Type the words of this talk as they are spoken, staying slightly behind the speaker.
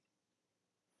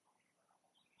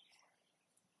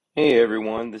Hey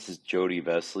everyone, this is Jody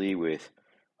Vesley with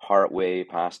Heartway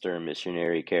Pastor and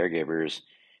Missionary Caregivers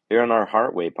here on our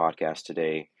Heartway podcast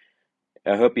today.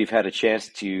 I hope you've had a chance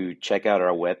to check out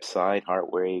our website,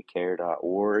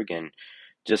 heartwaycare.org, and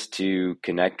just to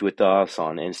connect with us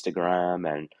on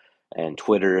Instagram and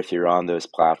Twitter if you're on those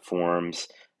platforms.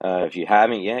 If you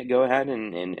haven't yet, go ahead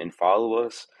and follow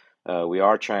us. We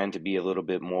are trying to be a little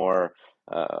bit more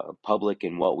public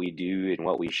in what we do and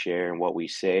what we share and what we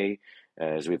say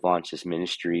as we've launched this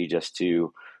ministry just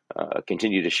to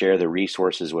continue to share the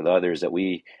resources with others that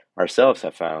we ourselves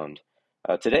have found.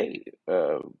 Today,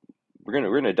 we're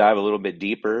gonna dive a little bit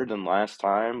deeper than last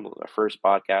time. Our first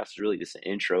podcast is really just an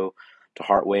intro to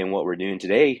Heartway and what we're doing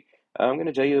today. I'm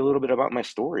gonna tell you a little bit about my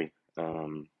story.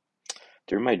 Through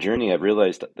my journey, I've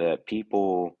realized that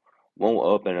people won't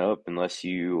open up unless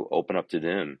you open up to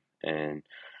them. And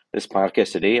this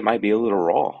podcast today, it might be a little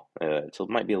raw. So it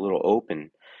might be a little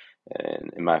open.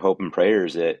 And my hope and prayer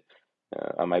is that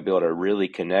I might be able to really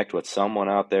connect with someone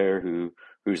out there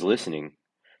who's listening.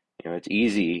 It's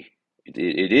easy.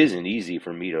 It isn't easy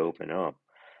for me to open up.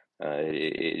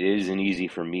 It isn't easy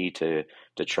for me to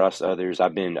trust others.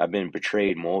 I've been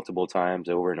betrayed multiple times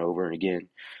over and over and again.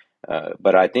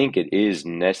 But I think it is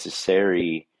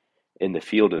necessary in the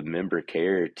field of member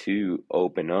care to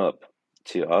open up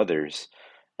to others.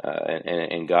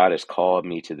 And God has called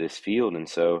me to this field, and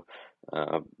so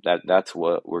that's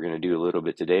what we're going to do a little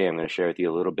bit today. I'm going to share with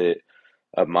you a little bit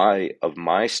of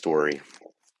my story,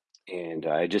 and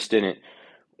I just didn't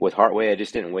with Heartway. I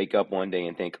just didn't wake up one day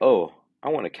and think, "Oh, I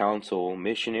want to counsel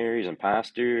missionaries and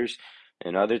pastors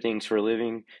and other things for a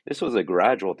living." This was a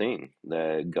gradual thing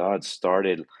that God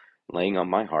started laying on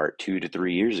my heart 2 to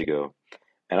 3 years ago,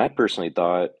 and I personally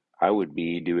thought I would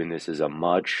be doing this as a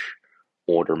much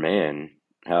older man.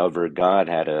 However, God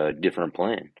had a different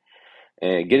plan.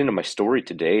 And get into my story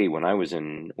today, when I was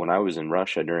in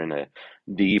Russia during a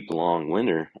deep, long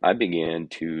winter, I began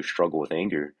to struggle with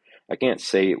anger. I can't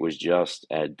say it was just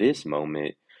at this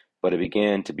moment, but it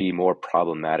began to be more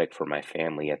problematic for my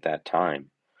family at that time.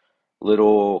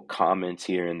 Little comments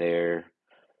here and there,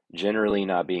 generally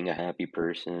not being a happy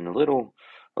person, a little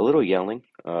yelling,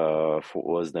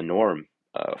 was the norm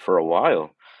for a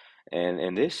while,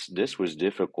 and this was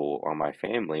difficult on my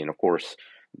family, and of course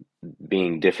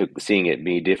being difficult, seeing it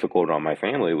be difficult on my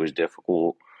family was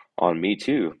difficult on me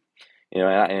too.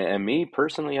 And me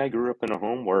personally, I grew up in a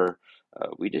home where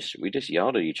we just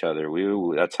yelled at each other.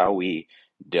 That's how we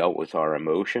dealt with our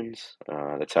emotions.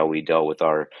 That's how we dealt with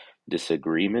our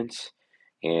disagreements.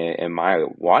 And my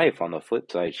wife, on the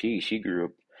flip side, she grew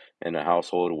up in a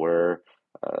household where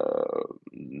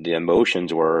the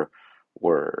emotions were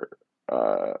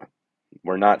uh,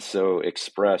 were not so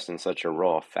expressed in such a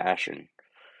raw fashion.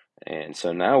 And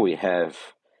so now we have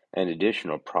an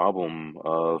additional problem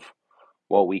of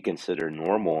what we consider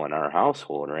normal in our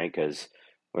household, right? Because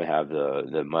we have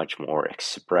the much more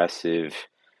expressive,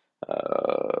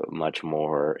 much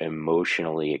more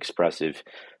emotionally expressive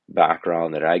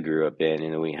background that I grew up in,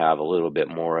 and then we have a little bit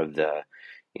more of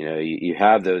you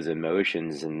have those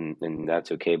emotions, and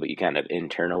that's okay, but you kind of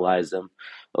internalize them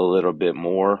a little bit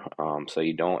more, so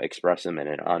you don't express them in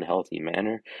an unhealthy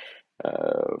manner.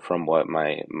 From what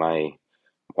my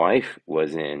wife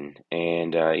was in,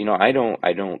 and I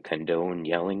don't condone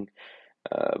yelling,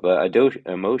 but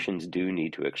emotions do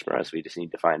need to express. We just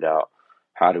need to find out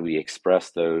how do we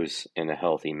express those in a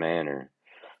healthy manner,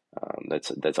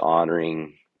 that's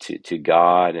honoring to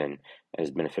God and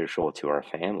is beneficial to our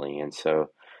family. And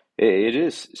so it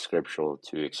is scriptural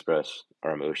to express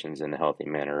our emotions in a healthy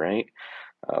manner, right?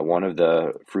 One of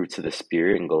the fruits of the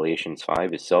Spirit in Galatians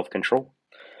 5 is self-control.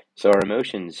 So our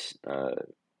emotions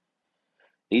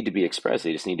need to be expressed.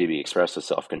 They just need to be expressed with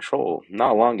self-control.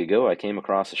 Not long ago, I came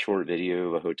across a short video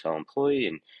of a hotel employee,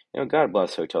 and God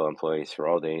bless hotel employees for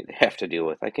all they have to deal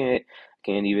with. I can't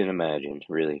even imagine,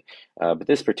 really. But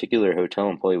this particular hotel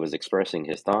employee was expressing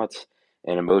his thoughts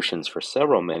and emotions for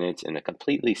several minutes in a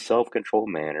completely self-controlled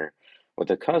manner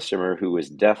with a customer who was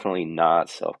definitely not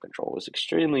self-controlled. Was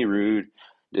extremely rude.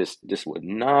 Just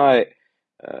uh,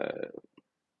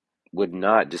 would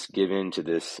not just give in to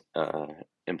this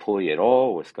employee at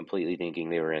all, was completely thinking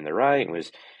they were in the right, and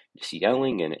was just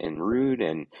yelling and rude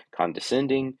and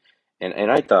condescending. And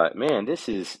I thought, man, this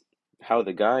is how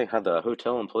the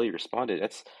hotel employee responded.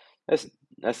 That's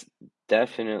that's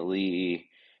definitely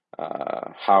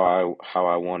how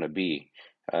I want to be.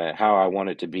 How I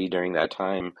wanted to be during that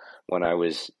time when I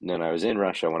was in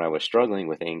Russia, when I was struggling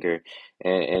with anger,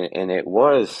 and it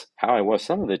was how I was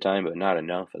some of the time, but not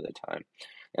enough of the time.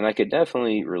 And I could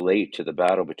definitely relate to the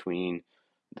battle between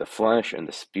the flesh and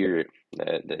the spirit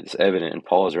that's evident in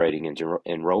Paul's writing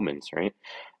in Romans, right?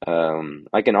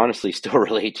 I can honestly still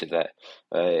relate to that.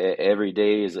 Every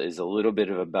day is a little bit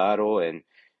of a battle, and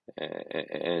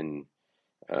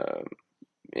um,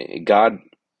 God,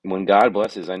 when God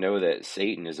blesses, I know that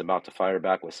Satan is about to fire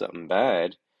back with something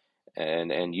bad,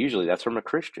 and usually that's from a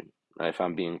Christian, if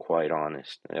I'm being quite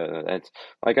honest. That's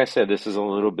like I said, this is a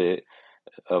little bit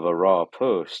of a raw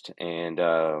post, and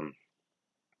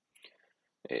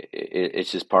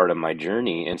it's just part of my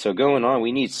journey. And so going on,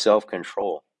 we need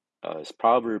self-control. As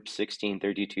Proverbs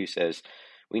 16:32 says,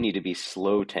 we need to be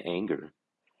slow to anger.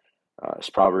 As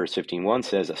Proverbs 15:1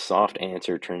 says, a soft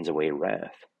answer turns away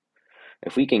wrath.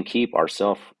 If we can keep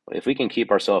ourselves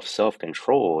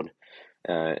self-controlled,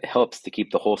 it helps to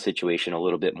keep the whole situation a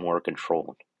little bit more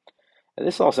controlled. And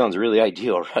this all sounds really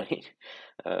ideal, right?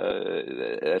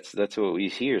 That's what we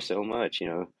hear so much,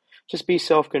 Just be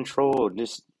self-controlled. I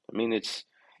mean, it's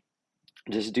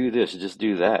just do this, just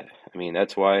do that. I mean,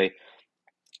 that's why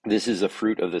this is a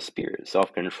fruit of the Spirit,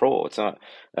 self-control. It's not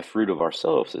a fruit of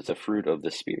ourselves, it's a fruit of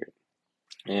the Spirit.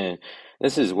 And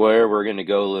this is where we're going to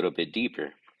go a little bit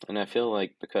deeper. And I feel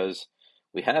like because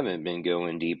we haven't been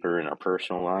going deeper in our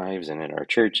personal lives and in our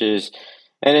churches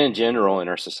and in general in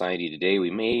our society today,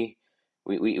 we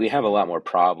have a lot more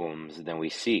problems than we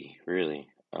see, really.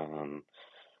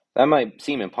 That might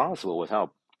seem impossible with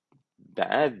how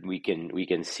bad we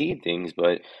can see things,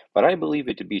 but I believe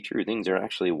it to be true. Things are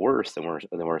actually worse than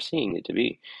we're seeing it to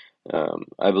be.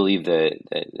 I believe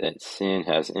that sin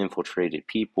has infiltrated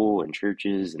people and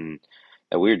churches, and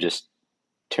that we're just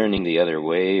turning the other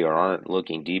way or aren't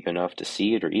looking deep enough to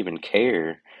see it or even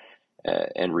care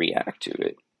and react to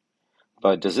it.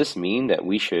 But does this mean that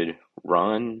we should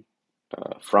run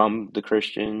from the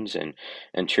Christians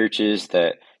and churches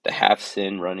that have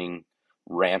sin running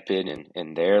rampant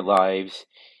in their lives,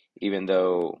 even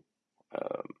though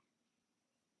um,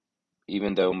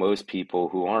 even though most people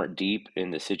who aren't deep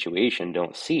in the situation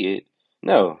don't see it?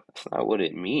 No, that's not what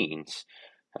it means.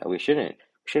 We shouldn't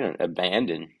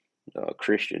abandon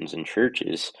Christians and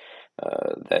churches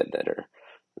that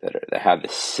have the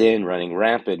sin running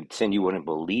rampant, sin you wouldn't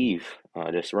believe,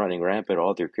 just running rampant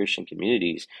all through Christian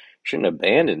communities. Shouldn't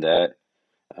abandon that,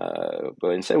 but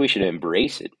instead we should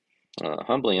embrace it,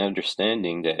 humbly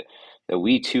understanding that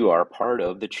we too are part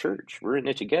of the church. We're in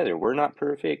it together. We're not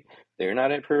perfect. They're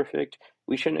not imperfect.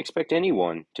 We shouldn't expect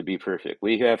anyone to be perfect.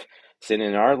 We have sin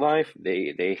in our life.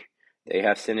 They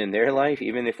have sin in their life.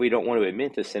 Even if we don't want to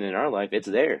admit the sin in our life, it's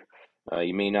there.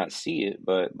 You may not see it,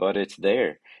 but it's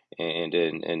there,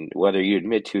 and whether you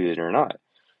admit to it or not.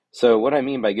 So what I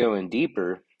mean by going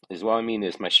deeper is what I mean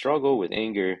is my struggle with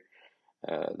anger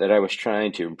that I was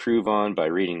trying to improve on by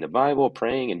reading the Bible,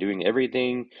 praying, and doing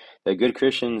everything that good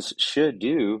Christians should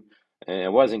do. And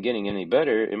it wasn't getting any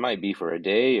better. It might be for a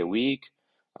day, a week,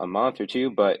 a month or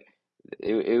two, but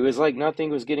it was like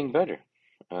nothing was getting better.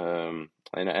 And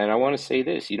I want to say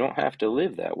this, you don't have to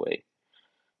live that way.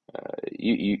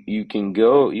 You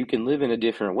can live in a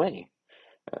different way.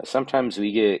 Sometimes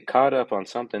we get caught up on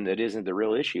something that isn't the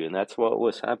real issue, and that's what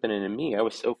was happening to me. I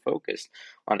was so focused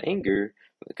on anger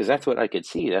because that's what I could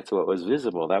see, that's what was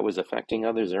visible, that was affecting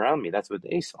others around me, that's what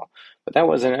they saw. But that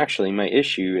wasn't actually my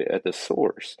issue at the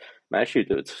source. My issue at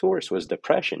the source was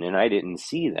depression, and I didn't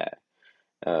see that.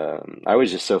 I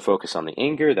was just so focused on the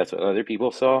anger, that's what other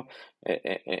people saw,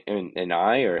 and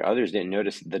I or others didn't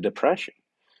notice the depression.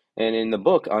 And in the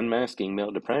book Unmasking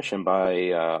Male Depression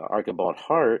by Archibald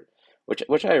Hart,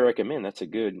 which I recommend, that's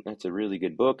a really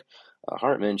good book.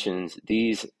 Hart mentions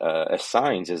these as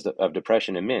signs of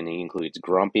depression in men. He includes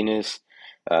grumpiness,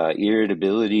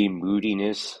 irritability,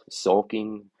 moodiness,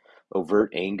 sulking,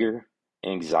 overt anger,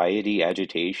 anxiety,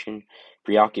 agitation,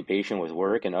 preoccupation with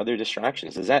work, and other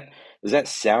distractions. Does that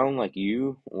sound like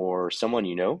you or someone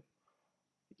you know?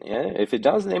 Yeah, if it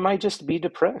does, they might just be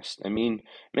depressed. I mean,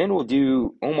 men will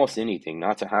do almost anything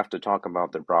not to have to talk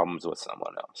about their problems with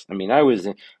someone else. I mean, I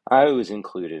was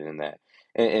included in that.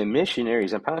 And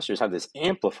missionaries and pastors have this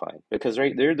amplified because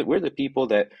right, we're the people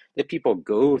that people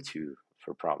go to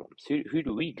for problems. Who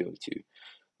do we go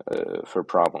to for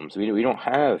problems? We don't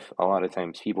have a lot of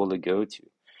times people to go to.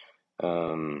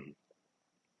 Um,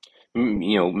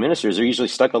 Ministers are usually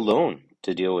stuck alone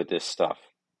to deal with this stuff,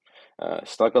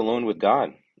 stuck alone with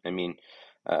God. I mean,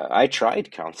 I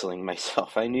tried counseling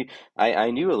myself. I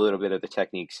knew a little bit of the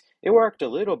techniques. It worked a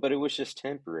little, but it was just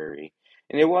temporary.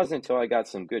 And it wasn't until I got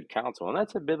some good counsel, and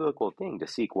that's a biblical thing to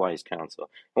seek wise counsel.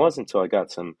 It wasn't until I got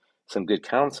some good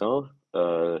counsel.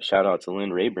 Shout out to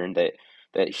Lynn Rayburn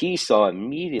that he saw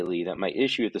immediately that my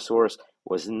issue at the source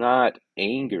was not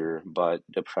anger but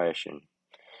depression.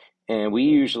 And we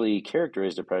usually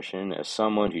characterize depression as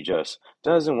someone who just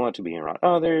doesn't want to be around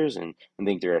others and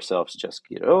think to ourselves, just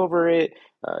get over it,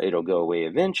 it'll go away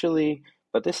eventually.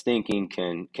 But this thinking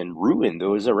can ruin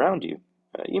those around you.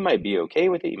 You might be okay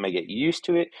with it, you might get used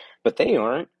to it, but they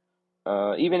aren't,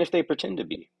 even if they pretend to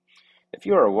be. If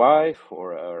you're a wife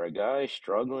or a guy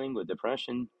struggling with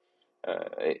depression,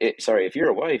 if you're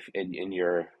a wife and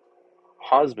your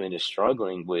husband is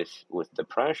struggling with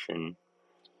depression,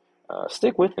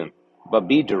 stick with him, but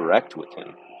be direct with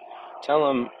him. Tell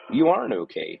him you aren't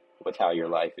okay with how your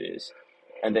life is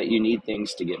and that you need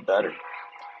things to get better.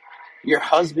 Your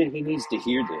husband, he needs to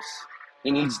hear this.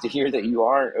 He needs to hear that you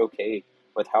aren't okay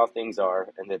with how things are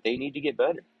and that they need to get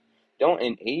better. Don't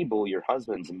enable your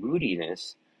husband's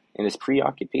moodiness and his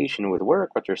preoccupation with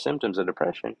work, which are symptoms of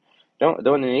depression.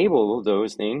 Don't enable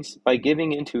those things by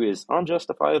giving into his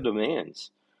unjustified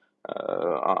demands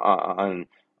on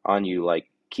you, like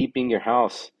keeping your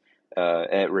house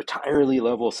at retirely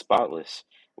level spotless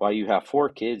while you have four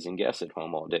kids and guests at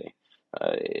home all day.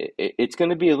 It's going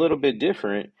to be a little bit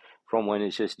different from when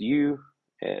it's just you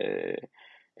uh,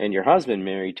 and your husband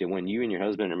married to when you and your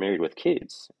husband are married with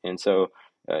kids. And so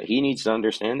he needs to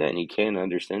understand that, and he can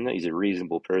understand that. He's a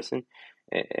reasonable person,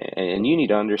 and you need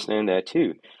to understand that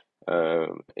too.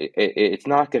 It's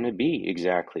not going to be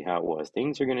exactly how it was.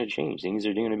 Things are going to change. Things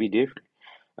are going to be different.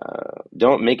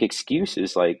 Don't make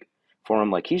excuses like for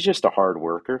him, like he's just a hard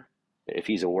worker. If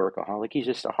he's a workaholic, he's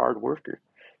just a hard worker.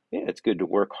 Yeah, it's good to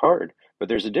work hard, but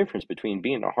there's a difference between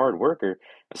being a hard worker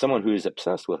and someone who is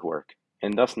obsessed with work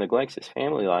and thus neglects his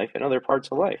family life and other parts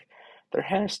of life. There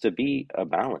has to be a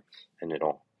balance in it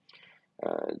all.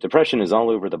 Depression is all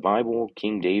over the Bible.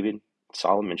 King David,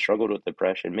 Solomon struggled with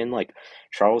depression. Men like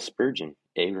Charles Spurgeon,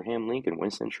 Abraham Lincoln,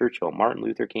 Winston Churchill, Martin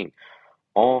Luther King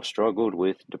all struggled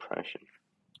with depression.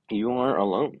 You aren't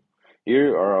alone.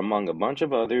 You are among a bunch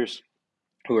of others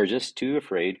who are just too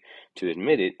afraid to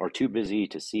admit it or too busy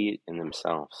to see it in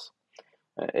themselves.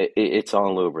 It's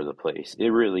all over the place. It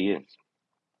really is.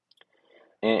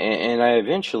 And I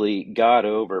eventually got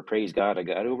over, praise God, I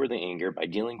got over the anger by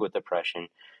dealing with depression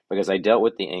because I dealt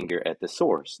with the anger at the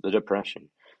source, the depression.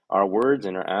 Our words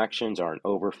and our actions are an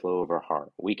overflow of our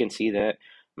heart. We can see that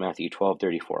Matthew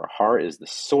 12:34. Our heart is the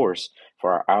source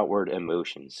for our outward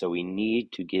emotions. So we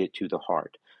need to get to the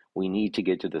heart. We need to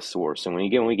get to the source. And when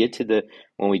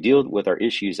we deal with our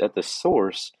issues at the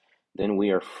source, then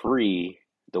we are free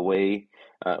the way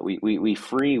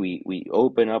we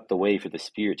open up the way for the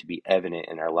Spirit to be evident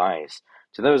in our lives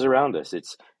to those around us.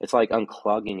 It's like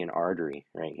unclogging an artery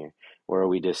right here, where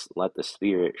we just let the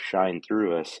Spirit shine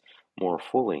through us more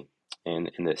fully, and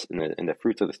the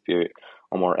fruits of the Spirit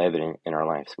are more evident in our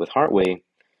lives. With Heartway,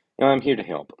 I'm here to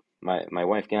help. My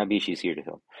wife Gabby, she's here to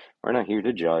help. We're not here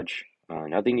to judge.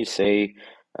 Nothing you say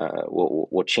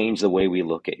will change the way we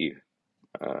look at you.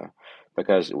 Uh,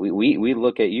 because we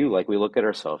look at you like we look at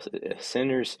ourselves,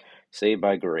 sinners saved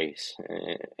by grace,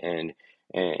 and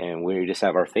we just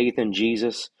have our faith in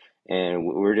Jesus, and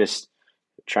we're just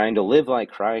trying to live like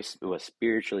Christ, but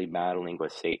spiritually battling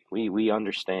with Satan. We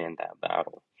understand that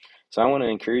battle. So I want to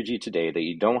encourage you today that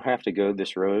you don't have to go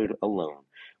this road alone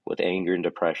with anger and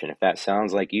depression. If that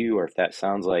sounds like you, or if that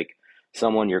sounds like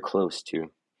someone you're close to,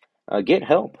 get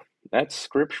help. That's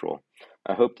scriptural.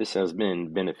 I hope this has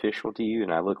been beneficial to you,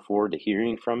 and I look forward to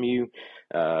hearing from you.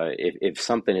 If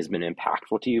something has been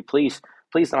impactful to you, please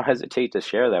don't hesitate to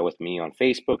share that with me on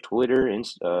Facebook, Twitter, and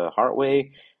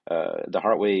Heartway, the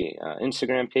Heartway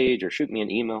Instagram page, or shoot me an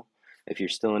email if you're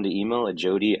still into email at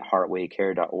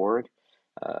jody@heartwaycare.org.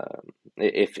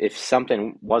 If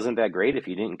something wasn't that great, if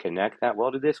you didn't connect that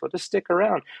well to this, well, just stick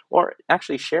around or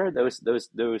actually share those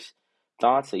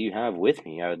thoughts that you have with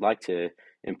me. I would like to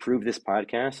improve this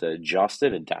podcast, adjust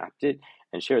it, adapt it,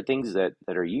 and share things that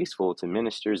are useful to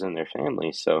ministers and their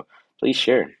families. So please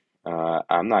share.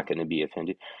 I'm not going to be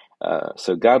offended.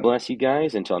 So God bless you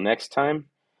guys. Until next time,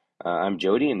 I'm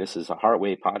Jody, and this is a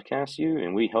Heartway Podcast,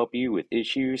 and we help you with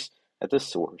issues at the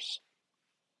source.